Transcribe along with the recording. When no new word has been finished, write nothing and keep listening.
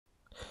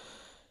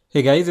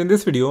Hey guys, in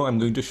this video I'm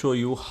going to show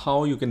you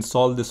how you can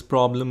solve this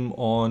problem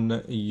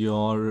on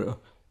your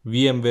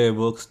VMware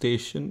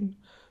workstation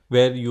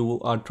where you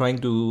are trying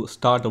to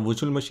start a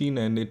virtual machine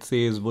and it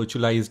says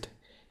virtualized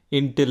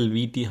Intel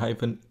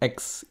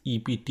VT-X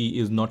EPT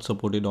is not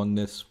supported on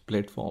this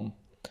platform.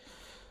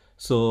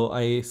 So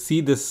I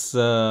see this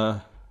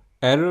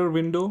error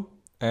window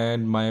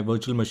and my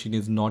virtual machine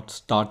is not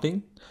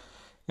starting,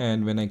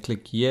 and when I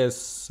click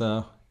yes,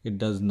 it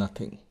does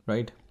nothing,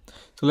 right?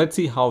 So let's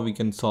see how we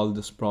can solve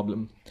this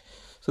problem.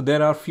 So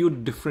there are a few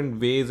different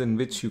ways in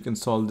which you can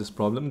solve this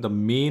problem. The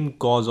main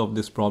cause of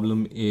this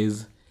problem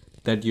is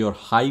that your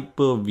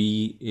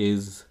Hyper-V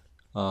is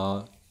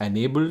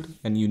enabled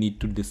and you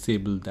need to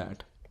disable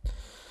that.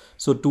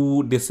 So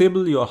to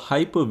disable your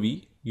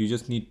Hyper-V, you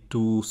just need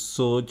to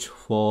search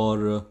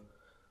for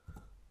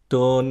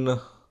turn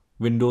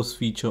Windows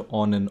feature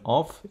on and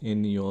off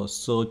in your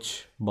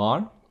search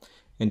bar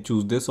and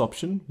choose this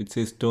option which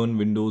says turn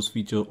Windows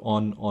feature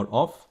on or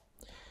off,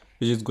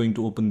 which is going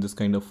to open this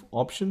kind of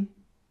option.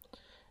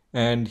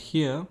 And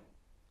here,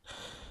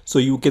 so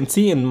you can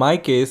see in my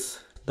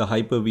case the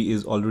Hyper-V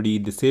is already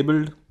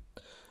disabled.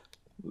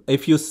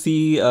 If you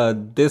see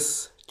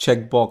this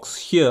checkbox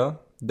here,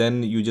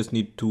 then you just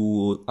need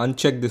to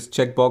uncheck this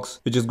checkbox,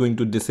 which is going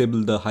to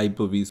disable the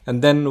Hyper-V.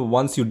 And then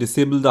once you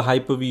disable the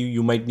Hyper-V,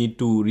 you might need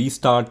to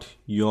restart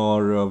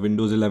your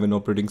Windows 11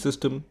 operating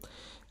system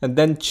and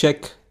then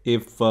check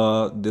if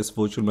this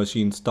virtual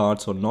machine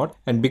starts or not.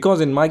 And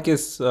because in my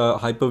case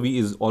Hyper-V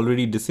is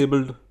already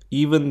disabled,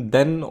 even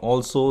then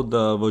also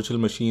the virtual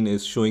machine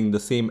is showing the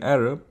same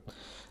error.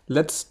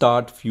 Let's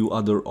start few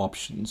other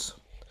options.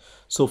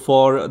 So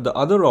for the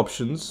other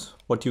options,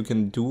 what you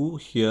can do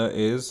here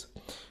is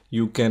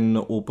you can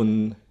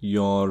open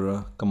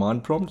your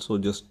command prompt. So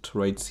just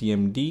write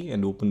cmd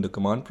and open the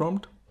command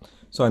prompt.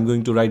 So I'm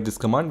going to write this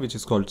command which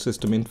is called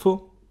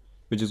systeminfo,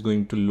 which is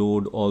going to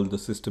load all the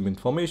system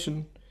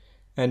information.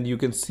 And you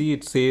can see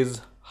it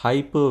says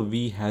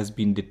Hyper-V has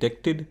been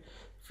detected.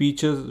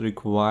 Features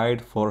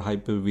required for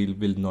Hyper-V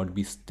will not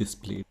be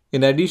displayed.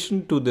 In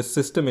addition to the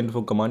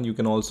systeminfo command, you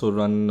can also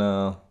run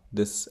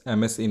this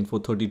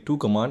msinfo32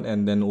 command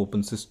and then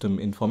open system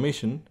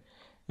information.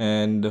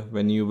 And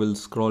when you will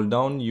scroll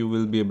down, you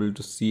will be able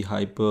to see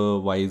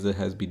hypervisor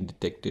has been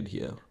detected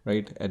here,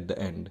 right at the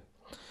end.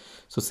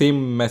 So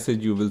same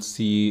message you will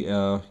see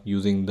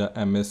using the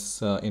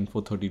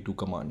msinfo32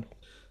 command.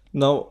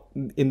 Now,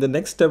 in the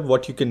next step,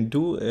 what you can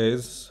do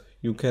is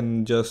you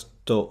can just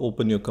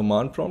open your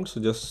command prompt.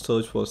 So just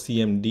search for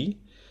cmd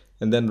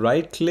and then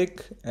right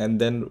click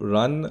and then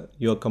run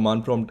your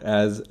command prompt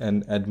as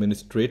an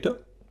administrator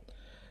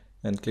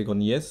and click on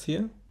yes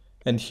here.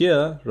 And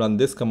here run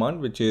this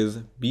command, which is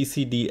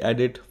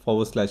bcdedit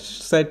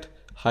 /set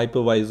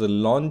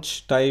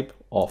hypervisorlaunchtype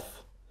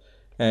off.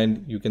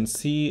 And you can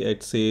see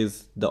it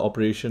says the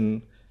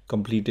operation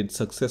completed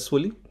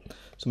successfully.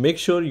 So make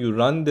sure you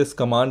run this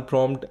command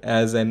prompt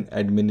as an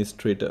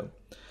administrator.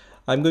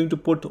 I'm going to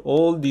put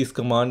all these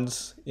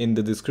commands in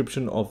the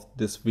description of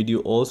this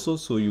video also,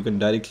 so you can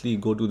directly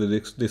go to the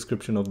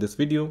description of this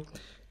video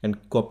and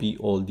copy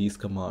all these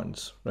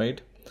commands,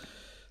 right?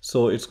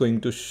 So it's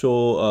going to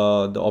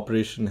show the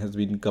operation has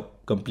been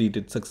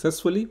completed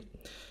successfully.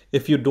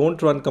 If you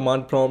don't run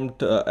command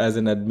prompt as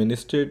an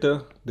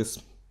administrator, this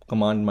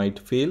command might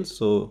fail.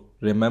 So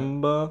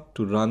remember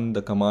to run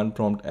the command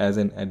prompt as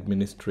an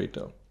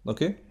administrator.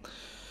 Okay.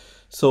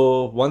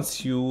 So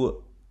once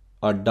you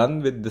are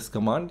done with this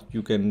command,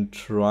 you can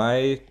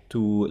try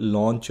to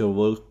launch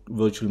your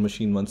virtual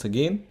machine once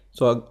again.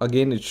 So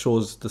again, it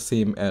shows the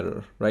same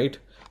error, right?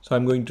 So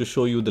I'm going to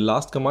show you the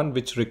last command,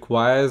 which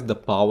requires the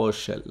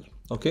PowerShell.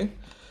 Okay,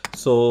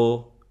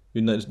 so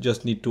you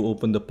just need to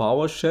open the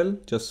PowerShell.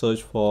 Just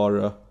search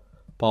for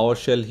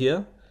PowerShell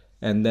here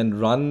and then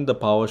run the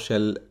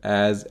PowerShell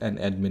as an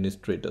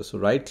administrator. So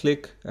right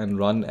click and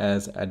run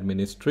as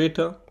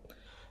administrator.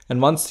 And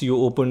once you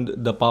opened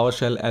the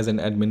PowerShell as an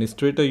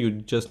administrator, you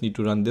just need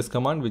to run this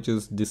command, which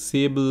is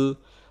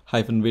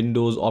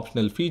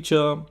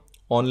Disable-WindowsOptionalFeature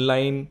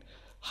online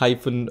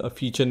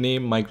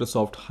 -FeatureName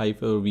Microsoft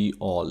hyperv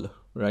all,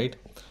 right?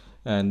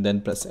 And then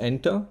press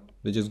enter,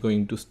 which is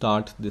going to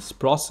start this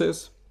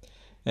process.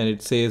 And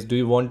it says, do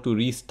you want to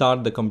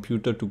restart the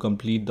computer to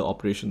complete the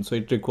operation? So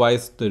it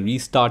requires the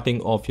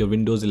restarting of your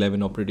Windows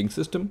 11 operating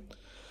system.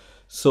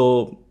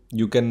 So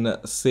you can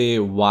say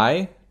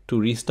Y to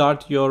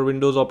restart your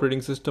Windows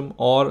operating system,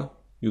 or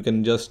you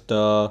can just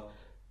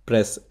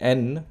press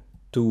N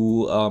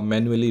to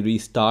manually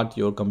restart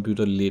your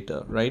computer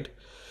later, right?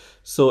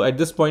 So at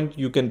this point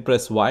you can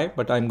press Y,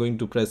 but I'm going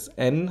to press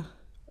N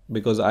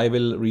because I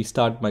will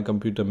restart my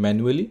computer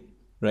manually,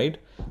 right?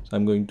 So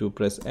I'm going to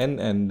press N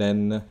and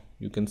then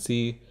you can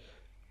see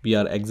we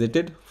are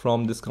exited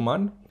from this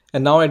command.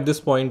 And now at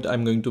this point,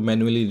 I'm going to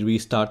manually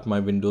restart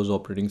my Windows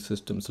operating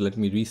system. So let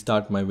me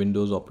restart my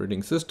Windows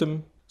operating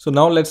system. So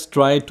now let's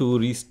try to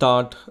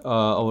restart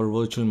our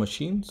virtual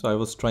machine. So I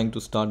was trying to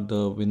start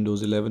the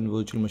Windows 11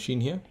 virtual machine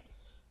here.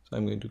 So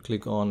I'm going to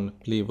click on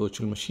play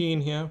virtual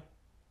machine here.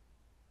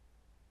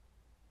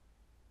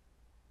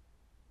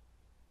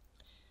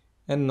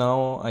 and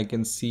now I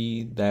can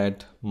see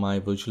that my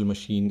virtual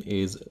machine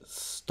is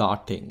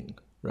starting,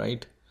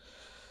 right?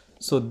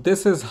 So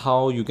this is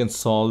how you can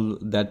solve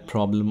that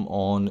problem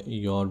on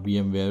your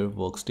VMware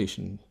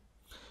workstation.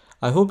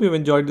 I hope you've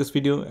enjoyed this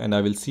video, and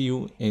I will see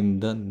you in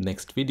the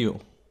next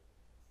video.